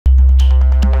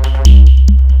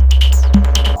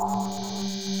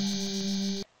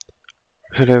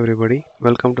Hello everybody,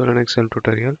 welcome to an Excel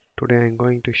tutorial. Today I am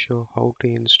going to show how to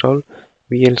install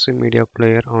VLC Media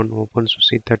Player on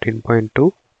OpenSUSE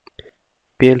 13.2.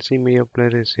 VLC Media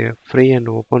Player is a free and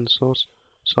open source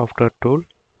software tool.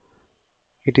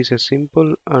 It is a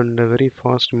simple and a very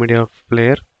fast media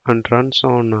player and runs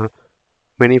on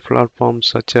many platforms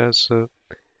such as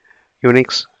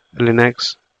Unix,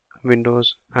 Linux,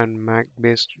 Windows and Mac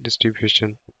based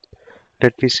distribution.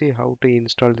 Let me see how to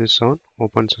install this on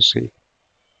OpenSUSE.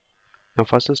 Now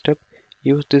first step,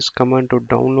 use this command to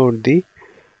download the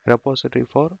repository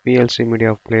for VLC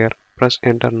Media Player. Press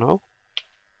enter now.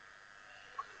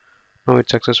 Now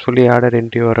it's successfully added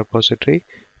into your repository.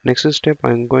 Next step,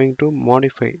 I am going to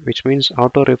modify, which means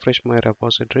auto refresh my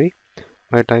repository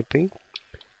by typing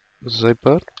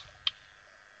zipper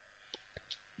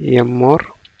mr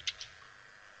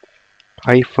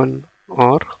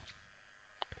 -r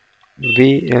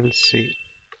VLC.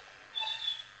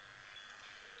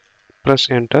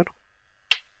 Press enter.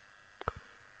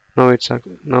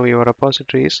 Now your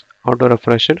repository is auto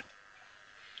refreshed.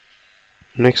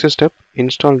 Next step,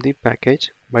 install the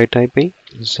package by typing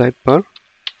zipper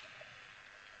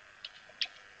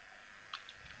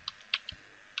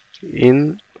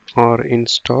in or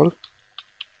install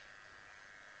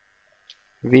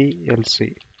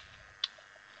VLC.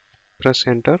 Press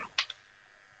enter.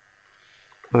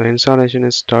 Now installation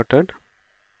is started.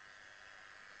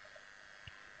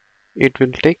 It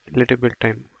will take little bit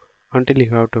time until you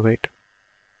have to wait.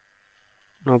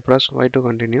 Now press Y to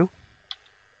continue.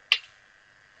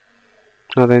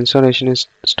 Now the installation is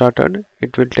started.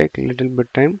 It will take little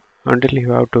bit time until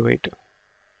you have to wait.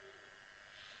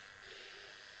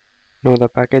 Now the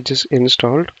package is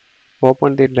installed.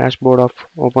 Open the dashboard of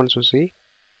OpenSUSE.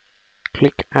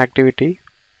 Click activity.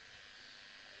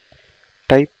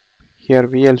 Type here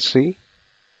VLC.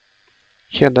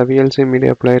 Here the VLC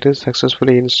Media Player is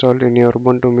successfully installed in your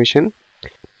Ubuntu machine.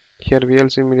 Here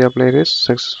VLC Media Player is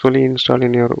successfully installed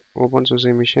in your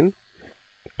OpenSUSE machine.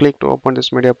 Click to open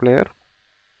this media player.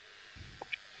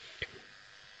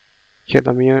 Here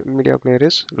the media player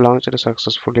is launched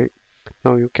successfully.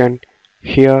 Now you can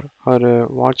hear or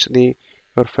watch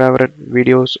your favorite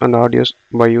videos and audios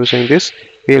by using this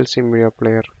VLC Media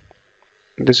Player.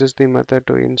 This is the method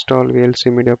to install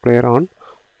VLC Media Player on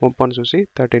OpenSUSE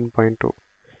 13.2.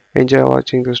 Enjoy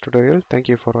watching this tutorial. Thank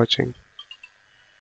you for watching.